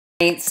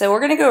So we're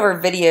going to go over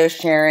video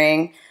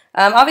sharing.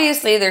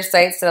 Obviously, there's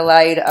sites that allow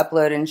you to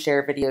upload and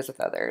share videos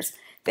with others.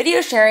 Video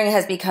sharing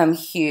has become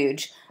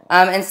huge.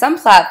 In some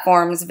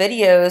platforms,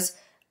 videos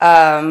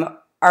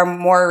are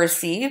more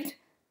received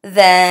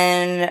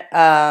than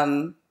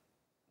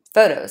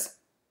photos.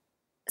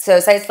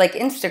 So sites like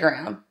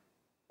Instagram,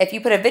 if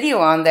you put a video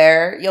on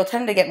there, you'll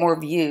tend to get more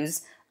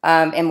views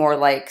and more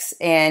likes,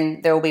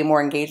 and there will be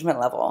more engagement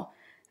level.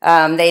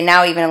 They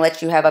now even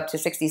let you have up to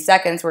 60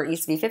 seconds where it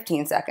used to be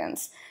 15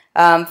 seconds.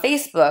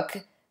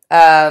 Facebook,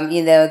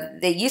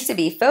 they used to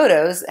be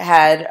photos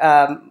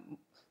had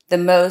the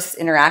most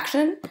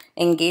interaction,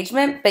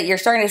 engagement, but you're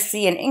starting to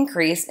see an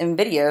increase in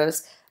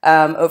videos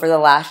over the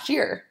last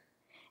year.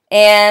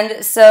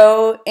 And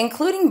so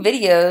including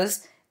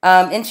videos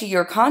into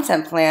your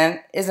content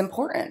plan is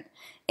important.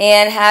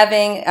 And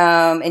having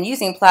and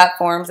using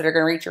platforms that are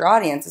going to reach your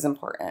audience is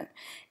important.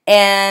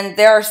 And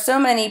there are so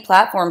many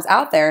platforms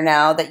out there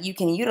now that you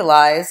can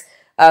utilize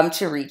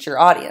to reach your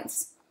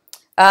audience.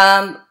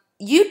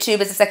 YouTube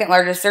is the second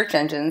largest search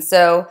engine,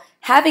 so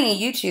having a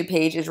YouTube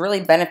page is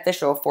really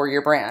beneficial for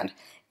your brand.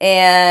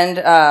 And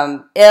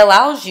it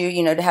allows you,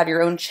 to have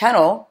your own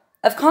channel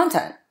of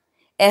content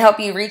and help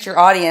you reach your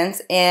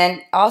audience, and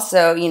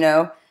also,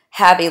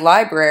 have a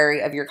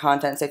library of your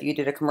content, so if you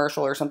did a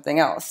commercial or something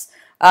else.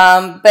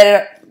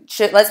 But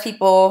it lets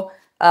people,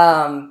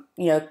 come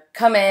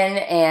in,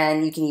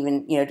 and you can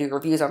even, do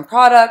reviews on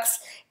products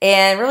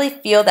and really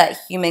feel that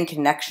human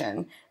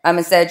connection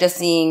instead of just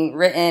seeing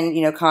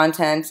written,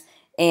 content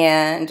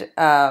and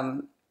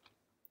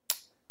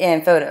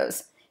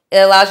photos. It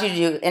allows you to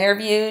do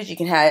interviews. You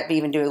can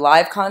even do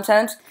live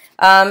content.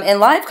 And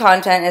live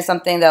content is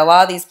something that a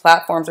lot of these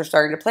platforms are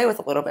starting to play with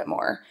a little bit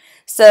more.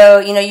 So,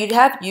 you'd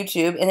have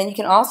YouTube, and then you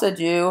can also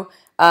do,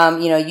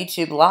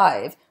 YouTube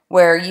Live,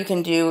 where you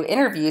can do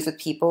interviews with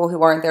people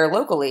who aren't there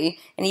locally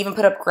and even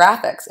put up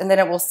graphics, and then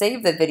it will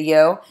save the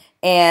video,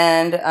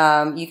 and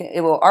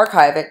it will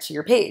archive it to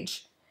your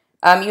page.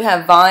 You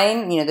have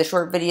Vine, the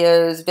short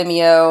videos,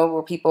 Vimeo,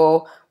 where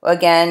people,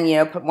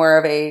 again, put more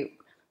of a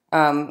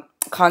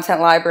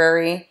content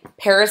library.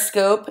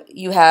 Periscope,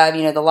 you have,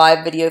 the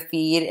live video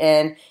feed,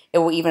 and it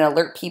will even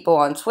alert people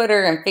on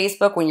Twitter and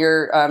Facebook when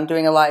you're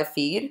doing a live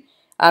feed.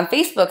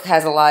 Facebook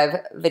has a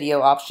live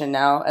video option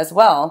now as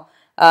well.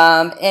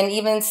 And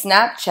even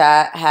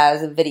Snapchat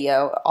has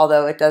video,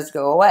 although it does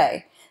go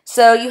away.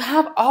 So you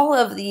have all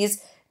of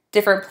these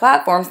different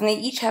platforms, and they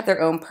each have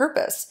their own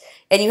purpose.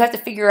 And you have to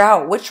figure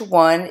out which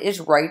one is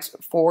right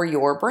for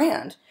your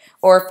brand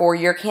or for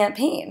your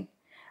campaign.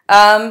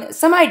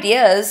 Some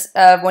ideas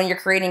of when you're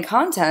creating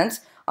content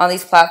on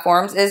these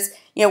platforms is,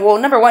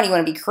 number one, you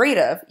want to be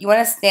creative. You want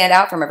to stand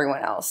out from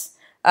everyone else.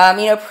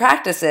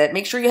 Practice it.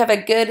 Make sure you have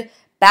a good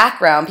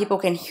background. People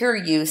can hear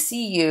you,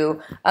 see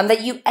you,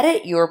 that you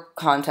edit your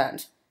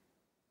content.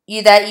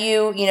 You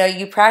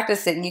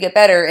practice it and you get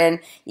better, and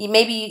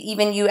maybe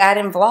even you add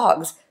in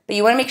vlogs. But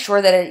you want to make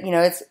sure that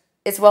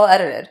it's well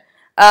edited.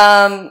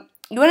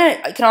 You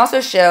can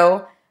also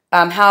show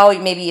how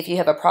maybe if you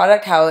have a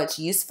product, how it's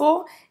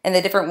useful and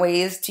the different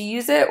ways to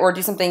use it, or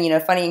do something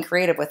funny and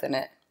creative within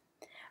it.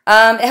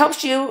 It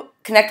helps you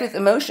connect with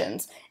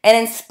emotions. And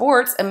in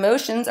sports,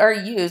 emotions are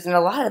used in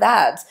a lot of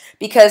ads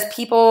because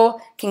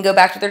people can go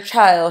back to their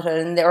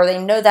childhood, or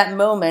they know that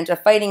moment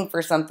of fighting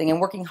for something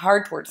and working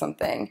hard towards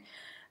something.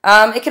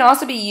 It can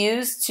also be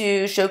used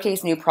to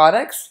showcase new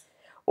products,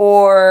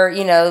 or,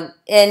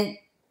 and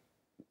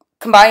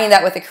combining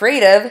that with a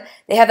creative.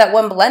 They have that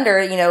one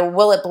blender,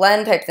 will it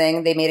blend type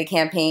thing. They made a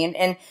campaign,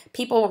 and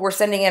people were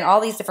sending in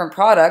all these different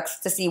products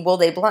to see, will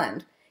they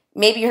blend?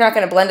 Maybe you're not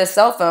going to blend a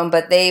cell phone,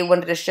 but they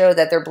wanted to show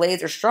that their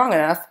blades are strong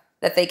enough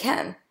that they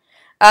can.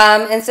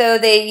 And so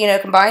they,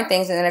 combine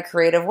things in a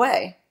creative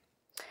way.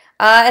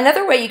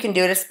 Another way you can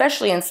do it,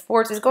 especially in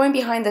sports, is going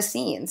behind the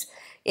scenes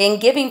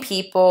and giving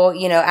people,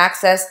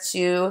 access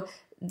to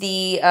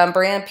the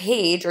brand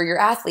page, or your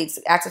athletes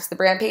access to the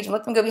brand page, and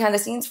let them go behind the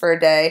scenes for a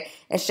day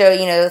and show,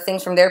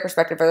 things from their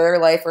perspective or their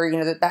life, or,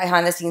 the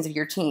behind the scenes of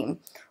your team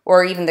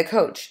or even the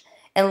coach,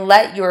 and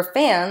let your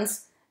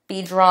fans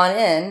be drawn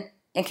in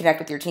and connect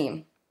with your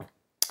team.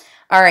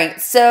 All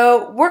right,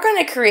 so we're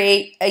going to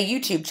create a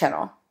YouTube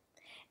channel.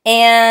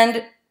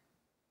 And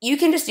you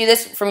can just do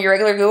this from your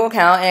regular Google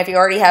account, and if you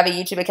already have a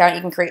YouTube account,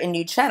 you can create a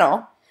new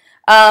channel.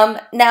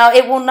 Now,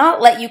 it will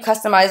not let you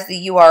customize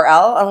the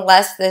URL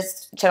unless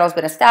this channel has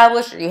been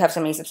established, or you have so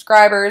many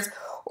subscribers,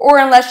 or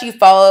unless you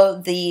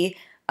follow the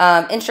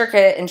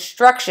intricate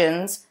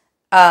instructions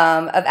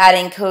of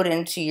adding code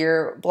into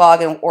your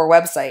blog or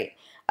website.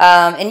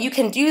 And you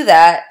can do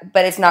that,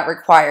 but it's not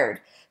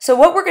required. So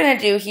what we're going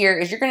to do here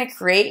is you're going to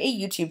create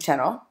a YouTube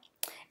channel,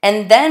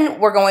 and then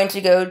we're going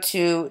to go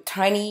to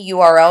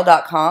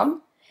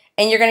tinyurl.com,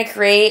 and you're going to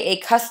create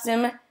a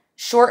custom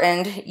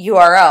shortened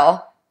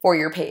URL for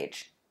your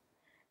page.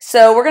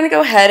 So we're going to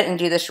go ahead and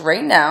do this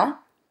right now.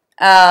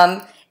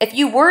 If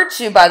you were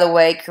to, by the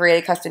way,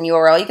 create a custom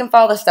URL, you can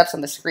follow the steps on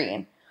the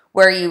screen,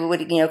 where you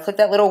would click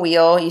that little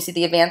wheel, you see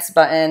the advanced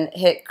button,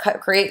 hit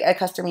create a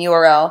custom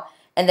URL,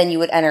 and then you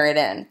would enter it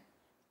in.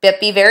 But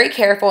be very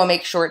careful and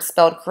make sure it's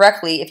spelled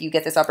correctly if you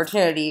get this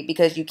opportunity,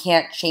 because you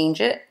can't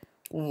change it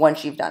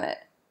once you've done it.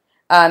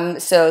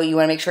 So you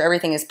want to make sure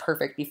everything is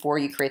perfect before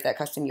you create that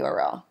custom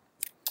URL.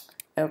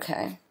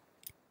 Okay.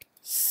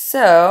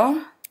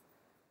 So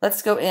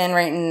let's go in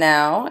right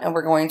now, and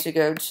we're going to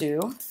go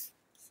to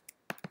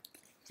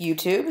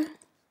YouTube.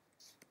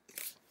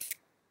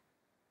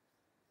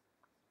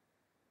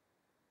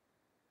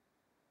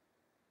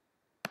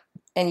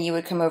 And you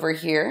would come over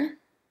here.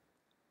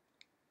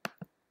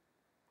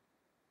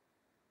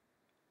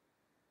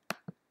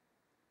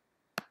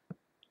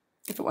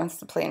 If it wants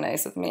to play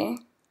nice with me.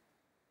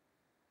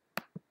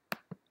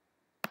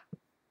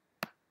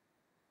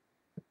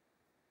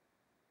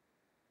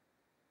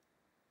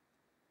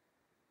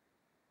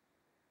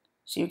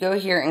 So you go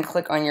here and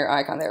click on your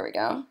icon. There we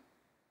go.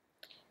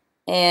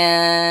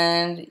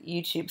 And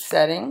YouTube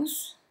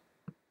settings.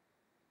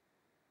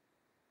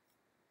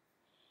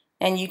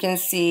 And you can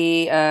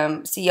see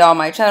all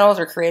my channels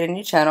or create a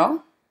new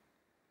channel.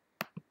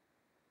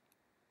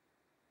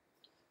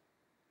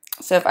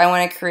 So if I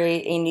want to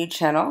create a new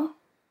channel,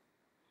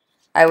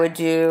 I would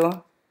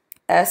do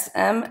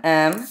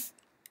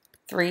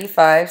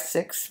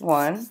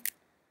SMM3561.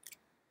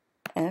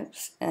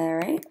 Oops, all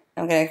right.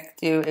 I'm going to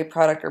do a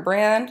product or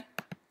brand.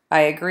 I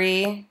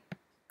agree.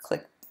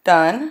 Click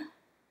done.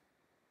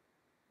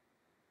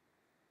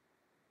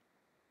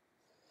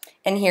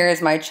 And here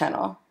is my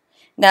channel.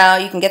 Now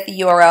you can get the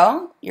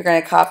URL. You're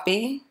going to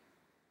copy.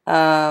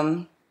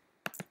 Actually,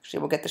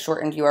 we'll get the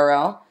shortened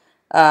URL.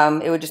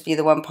 It would just be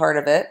the one part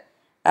of it.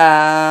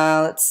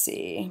 Let's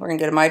see. We're going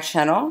to go to my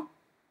channel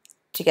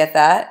to get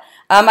that.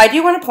 I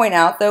do want to point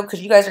out, though,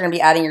 because you guys are going to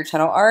be adding your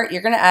channel art,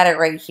 you're going to add it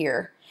right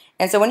here.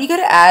 And so when you go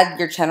to add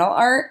your channel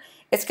art,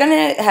 it's going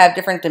to have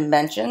different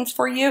dimensions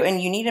for you,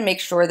 and you need to make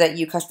sure that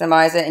you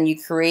customize it and you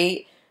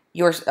create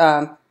your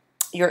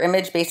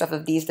image based off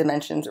of these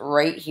dimensions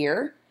right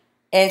here.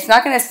 And it's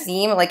not going to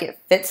seem like it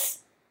fits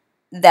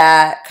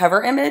that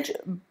cover image,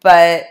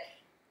 but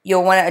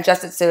you'll want to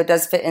adjust it so it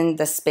does fit in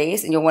the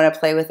space, and you'll want to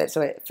play with it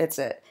so it fits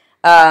it.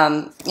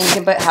 And you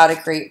can put how to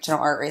create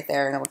channel art right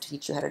there, and it will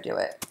teach you how to do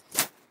it.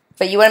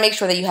 But you want to make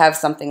sure that you have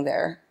something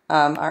there.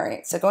 All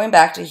right, so going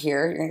back to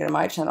here, you're going to go to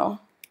my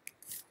channel.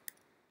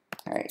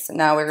 All right, so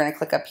now we're going to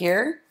click up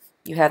here.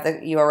 You have the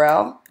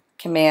URL,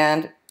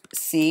 Command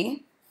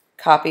C,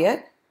 copy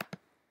it.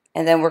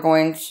 And then we're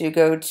going to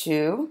go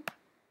to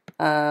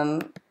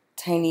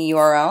tiny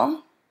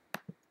URL.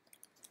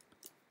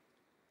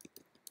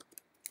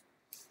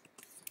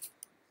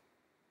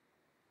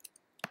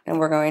 And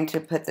we're going to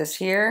put this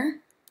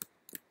here.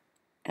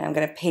 And I'm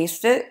going to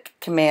paste it,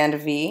 Command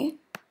V.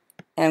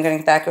 And I'm going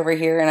to back over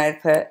here and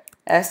I'd put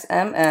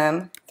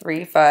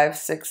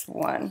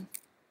SMM3561.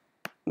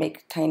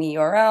 Make tiny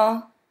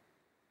URL.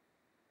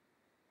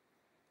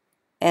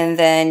 And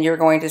then you're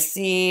going to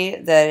see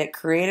that it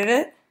created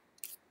it.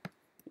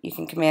 You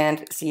can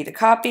Command C to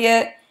copy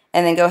it,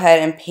 and then go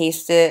ahead and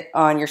paste it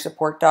on your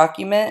support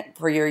document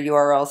for your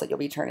URLs that you'll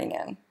be turning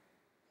in.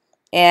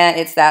 And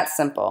it's that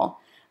simple.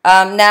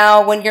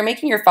 Now, when you're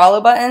making your follow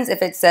buttons,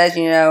 if it says,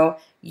 youtube.com/,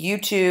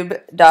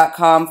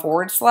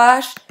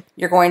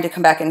 you're going to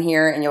come back in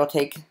here and you'll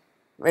take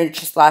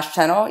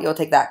 /channel, you'll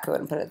take that code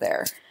and put it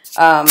there.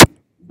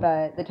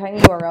 But the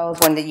tiny URL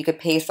is one that you could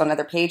paste on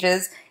other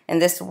pages,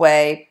 and this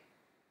way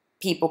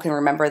people can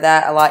remember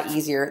that a lot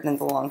easier than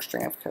the long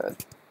string of code.